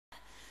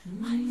Hello,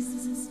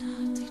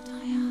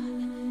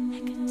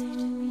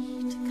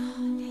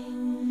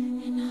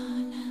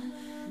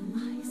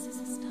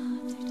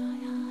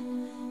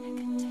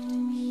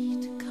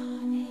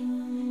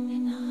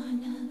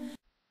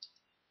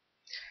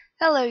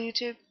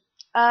 YouTube.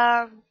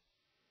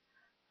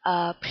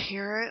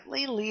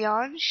 Apparently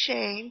Leon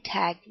Shane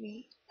tagged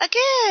me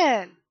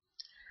again.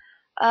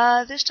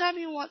 This time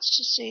he wants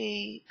to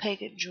see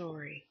Pagan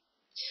Jewelry.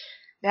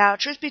 Now,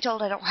 truth be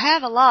told, I don't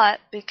have a lot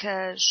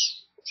because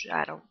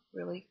I don't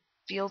really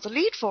feel the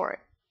need for it.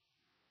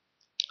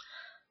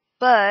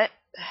 But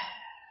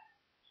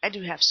I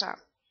do have some.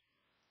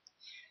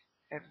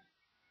 And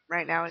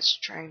right now it's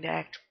trying to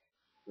act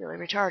really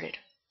retarded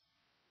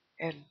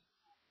and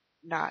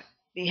not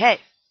behave.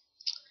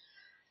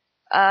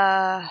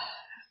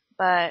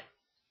 But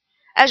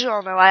as you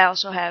all know, I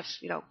also have,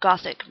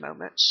 gothic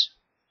moments.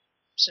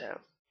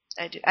 So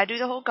I do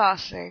the whole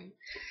goth thing.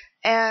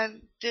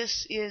 And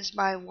this is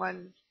my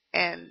one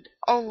and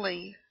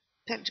only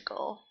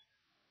pentacle.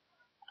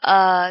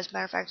 As a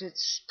matter of fact,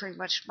 it's pretty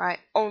much my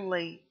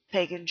only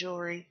pagan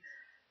jewelry,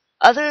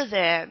 other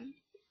than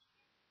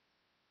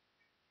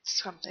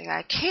something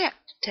I can't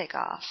take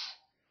off,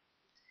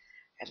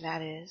 and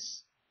that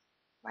is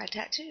my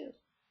tattoo.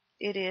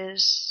 It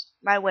is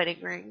my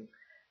wedding ring.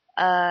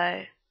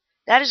 That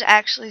is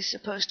actually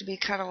supposed to be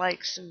kind of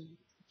like some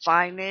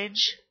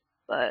vinage,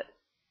 but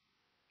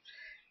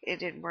it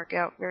didn't work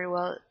out very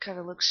well. It kind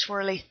of looks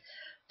swirly.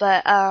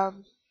 But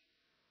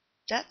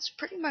that's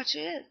pretty much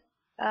it.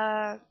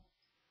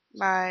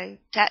 My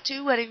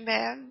tattoo wedding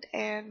band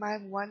and my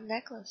one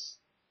necklace.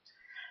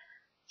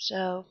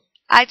 So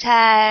I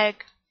tag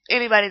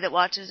anybody that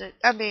watches it.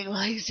 I'm being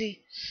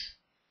lazy.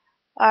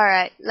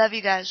 Alright, love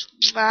you guys.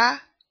 Mwah.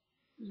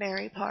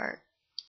 Merry part.